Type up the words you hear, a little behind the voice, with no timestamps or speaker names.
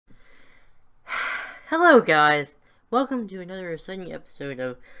Hello guys! Welcome to another exciting episode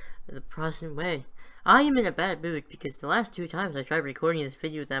of The Protestant Way. I am in a bad mood because the last two times I tried recording this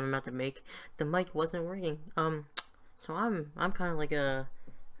video that I'm about to make, the mic wasn't working. So I'm kind of like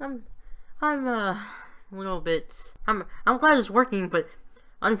I'm a little bit, I'm glad it's working, but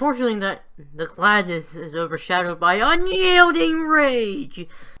unfortunately the gladness is overshadowed by unyielding rage.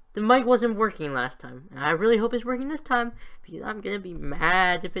 The mic wasn't working last time, and I really hope it's working this time because I'm gonna be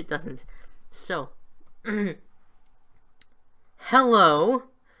mad if it doesn't. So, hello.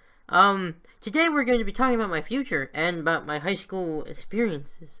 Today we're going to be talking about my future and about my high school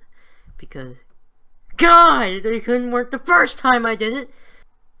experiences because, God, they couldn't work the first time I did it.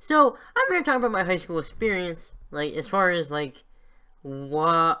 So, I'm going to talk about my high school experience, like, as far as, like,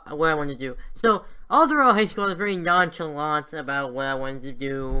 what I want to do. So, all throughout high school, I was very nonchalant about what I wanted to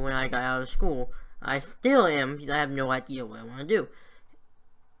do when I got out of school. I still am, because I have no idea what I want to do.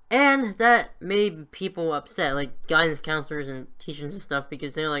 And that made people upset, like guidance counselors and teachers and stuff,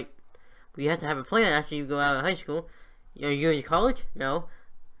 because they're like, well, you have to have a plan after you go out of high school. Are you going to college? No.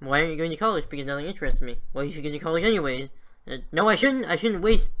 Why aren't you going to college? Because nothing interests me. Well, you should go to college anyway. No, I shouldn't. I shouldn't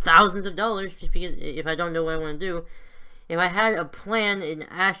waste thousands of dollars just because if I don't know what I want to do. If I had a plan in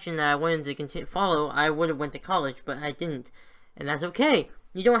action that I wanted to follow, I would have went to college, but I didn't. And that's okay.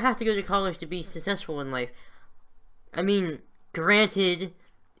 You don't have to go to college to be successful in life. I mean, granted,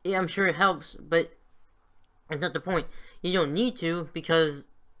 yeah, I'm sure it helps, but that's not the point. You don't need to, because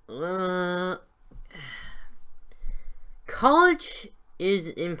college is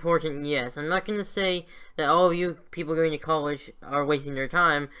important, yes. I'm not going to say that all of you people going to college are wasting their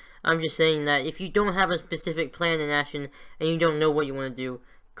time. I'm just saying that if you don't have a specific plan in action and you don't know what you want to do,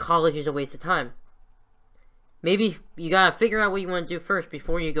 college is a waste of time. Maybe you gotta figure out what you want to do first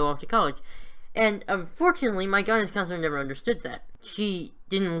before you go off to college. And unfortunately, my guidance counselor never understood that. She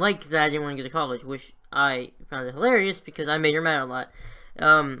didn't like that I didn't want to go to college, which I found it hilarious because I made her mad a lot.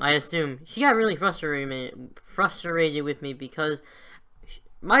 I assume. She got really frustrated with me because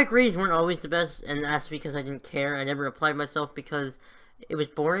my grades weren't always the best, and that's because I didn't care. I never applied myself because it was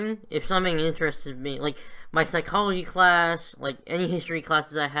boring. If something interested me, like my psychology class, like any history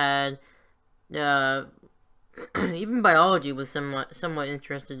classes I had, even biology was somewhat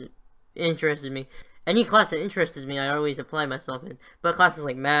interested me. Any class that interested me, I always apply myself in. But classes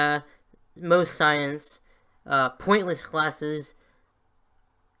like math, most science, pointless classes,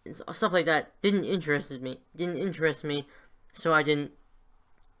 stuff like that didn't interest me, so I didn't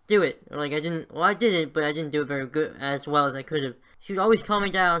do it. Or like I did it, but I didn't do it very good as well as I could have. She would always calm me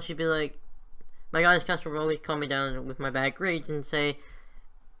down. She'd be like, my guidance counselor would always calm me down with my bad grades and say,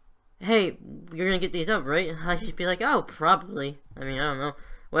 hey, you're gonna get these up, right? And I'd just be like, oh, probably. I mean, I don't know.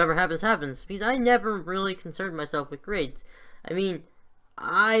 Whatever happens, happens. Because I never really concerned myself with grades. I mean,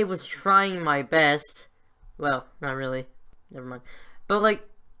 I was trying my best. Well, not really. Never mind. But, like,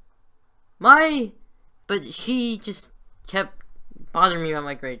 but she just kept bothering me about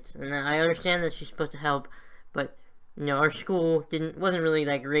my grades. And I understand that she's supposed to help, but, you know, our school wasn't really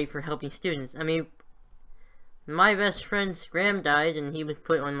that great for helping students. I mean, my best friend's Graham died, and he was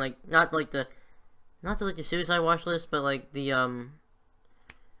put on, like, not the suicide watch list, but, like, the,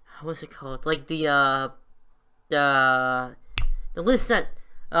 what's it called? Like the list that,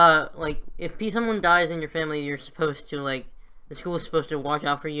 like, if someone dies in your family, you're supposed to, like, the school is supposed to watch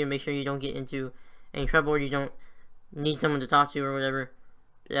out for you and make sure you don't get into any trouble or you don't need someone to talk to or whatever.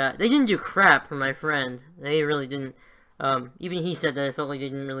 Yeah, they didn't do crap for my friend. They really didn't. Even he said that it felt like they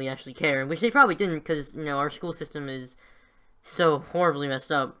didn't really actually care, which they probably didn't because, you know, our school system is so horribly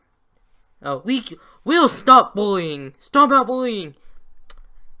messed up. Oh, we'll stop bullying! Stop out bullying!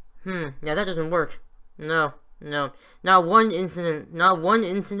 Yeah, that doesn't work. No. Not one incident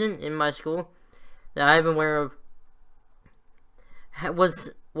in my school that I've been aware of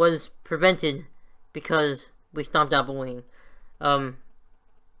was prevented because we stomped out bullying. No.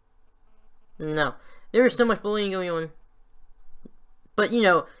 There was so much bullying going on. But, you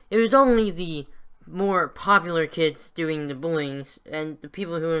know, it was only the more popular kids doing the bullying and the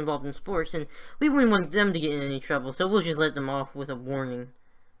people who were involved in sports, and we wouldn't want them to get in any trouble, so we'll just let them off with a warning.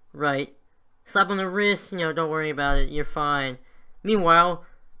 Right. Slap on the wrist, you know, don't worry about it, you're fine. Meanwhile,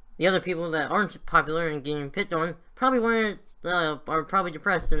 the other people that aren't popular and getting picked on probably are probably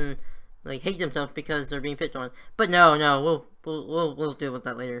depressed and, like, hate themselves because they're being picked on. But no, we'll deal with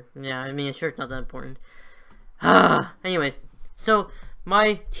that later. Yeah, I mean, sure, it's not that important. Anyways, so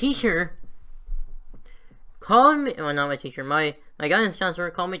my teacher called me, well, not my teacher, my guidance counselor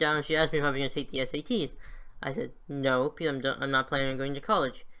called me down and she asked me if I was going to take the SATs. I said, no, because I'm not planning on going to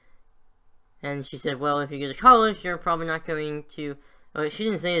college. And she said, well, if you go to college, you're probably not going to She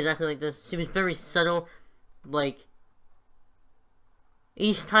didn't say exactly like this. She was very subtle. Like,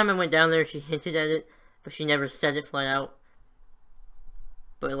 each time I went down there, she hinted at it, but she never said it flat out.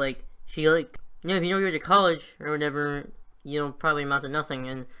 But, like, she, like, you know, if you don't go to college or whatever, you'll probably amount to nothing.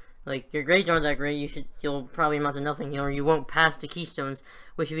 And, like, your grades aren't that great, you'll probably amount to nothing, you know, or you won't pass the Keystones.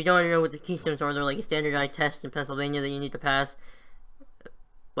 Which, if you don't know what the Keystones are, they're like a standardized test in Pennsylvania that you need to pass.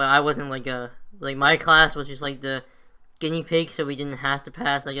 But I wasn't like my class was just like the guinea pig, so we didn't have to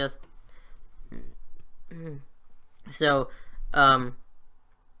pass, I guess. So,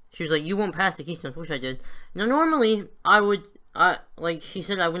 she was like, you won't pass the Keystones, which I did. Now, normally, like, she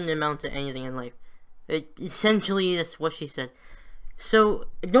said I wouldn't amount to anything in life. Essentially, that's what she said. So,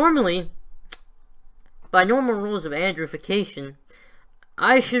 normally, by normal rules of androification,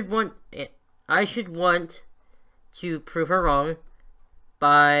 I should want to prove her wrong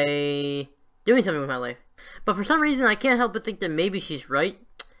by doing something with my life. But for some reason, I can't help but think that maybe she's right,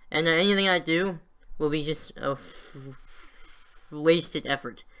 and that anything I do will be just a wasted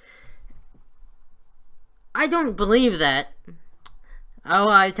effort. I don't believe that.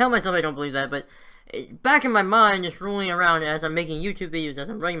 I tell myself I don't believe that, but back in my mind, just rolling around as I'm making YouTube videos, as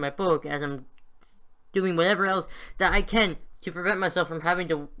I'm writing my book, as I'm doing whatever else that I can to prevent myself from having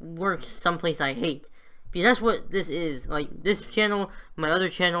to work someplace I hate. Because that's what this is. Like, this channel, my other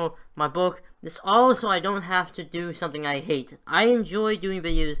channel, my book, this all so I don't have to do something I hate. I enjoy doing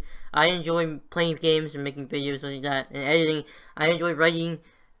videos. I enjoy playing games and making videos like that, and editing. I enjoy writing,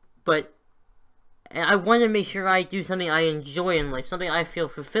 but I want to make sure I do something I enjoy in life, something I feel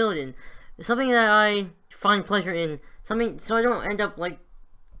fulfilled in, something that I find pleasure in, something so I don't end up like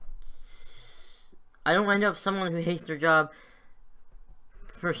someone who hates their job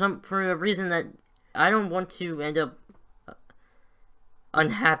for a reason that I don't want to end up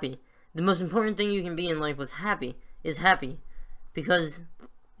unhappy. The most important thing you can be in life is happy. Because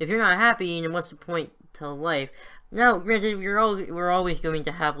if you're not happy, then what's the point to life? Now, granted, we're always going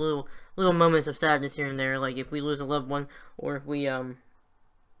to have little moments of sadness here and there, like if we lose a loved one, or if we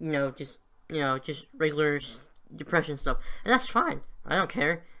just regular depression stuff, and that's fine. I don't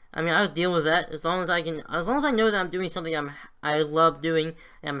care. I mean, I'll deal with that as long as I know that I'm doing something I love doing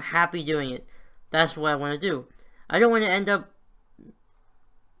and I'm happy doing it. That's what I want to do. I don't want to end up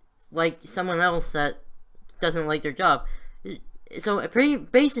like someone else that doesn't like their job. So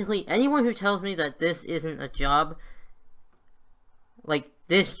basically, anyone who tells me that this isn't a job, like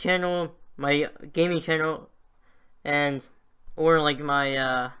this channel, my gaming channel, or like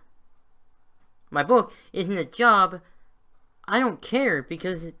my my book isn't a job, I don't care,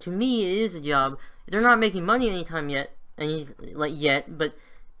 because to me it is a job. They're not making money anytime yet, but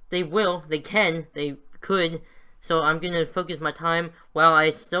they will, they could, so I'm gonna focus my time while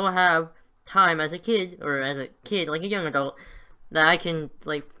I still have time as a kid, like a young adult, that I can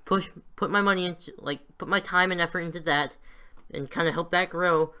like put my money into, like put my time and effort into that, and kind of help that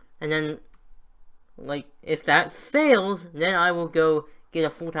grow, and then like if that fails, then I will go get a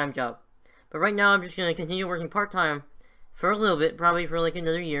full-time job. But right now I'm just gonna continue working part-time for a little bit, probably for like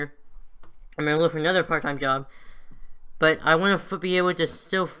another year. I'm gonna look for another part-time job, but I want to be able to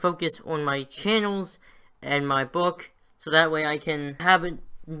still focus on my channels and my book, so that way I can have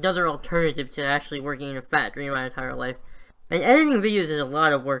another alternative to actually working in a factory my entire life. And editing videos is a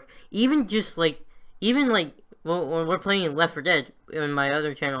lot of work. Even when we're playing Left 4 Dead on my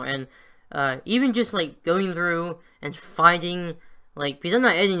other channel, and even just like going through and finding, like, because I'm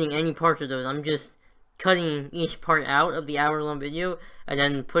not editing any parts of those, I'm just cutting each part out of the hour-long video and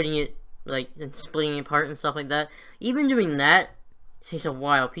then putting it, like, and splitting it apart and stuff like that. Even doing that takes a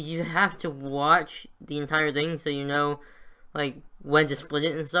while, because you have to watch the entire thing so you know, like, when to split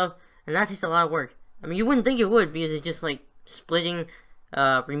it and stuff, and that takes a lot of work. I mean, you wouldn't think it would, because it's just like splitting,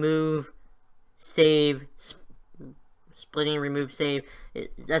 remove, save, splitting, remove, save.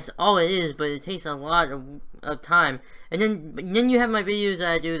 That's all it is, but it takes a lot of time. And then you have my videos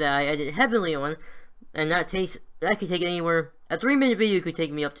that I do that I edit heavily on, and that could take anywhere. A 3-minute video could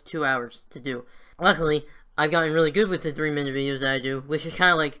take me up to 2 hours to do. Luckily, I've gotten really good with the 3-minute videos that I do, which is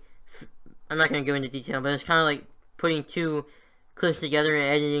kind of like, I'm not going to go into detail, but it's kind of like putting 2 clips together and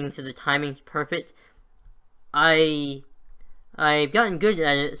editing so the timing's perfect. I've gotten good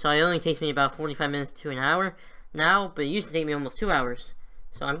at it, so it only takes me about 45 minutes to an hour now, but it used to take me almost 2 hours.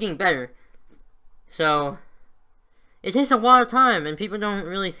 So I'm getting better. So it takes a lot of time, and people don't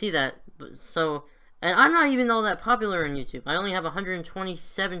really see that. And I'm not even all that popular on YouTube. I only have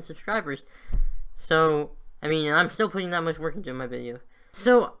 127 subscribers. So, I mean, I'm still putting that much work into my video.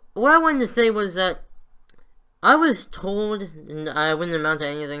 So, what I wanted to say was that I was told I wouldn't amount to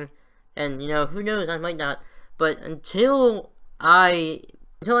anything. And, you know, who knows, I might not. But until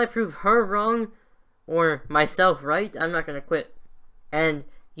until I prove her wrong or myself right, I'm not gonna quit. And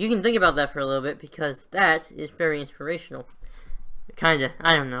you can think about that for a little bit, because that is very inspirational. Kinda,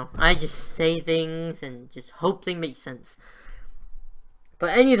 I don't know. I just say things and just hope they make sense. But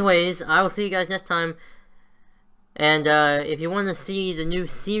anyways, I will see you guys next time. And if you want to see the new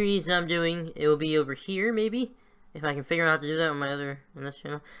series I'm doing, it will be over here, maybe, if I can figure out how to do that on this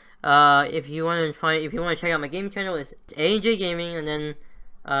channel. If you want to check out my gaming channel, it's A&J Gaming, and then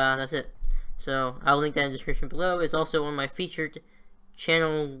that's it. So I'll link that in the description below. It's also on my featured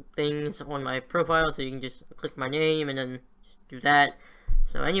channel things on my profile, so you can just click my name and then just do that.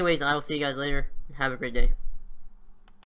 So anyways, I will see you guys later. Have a great day.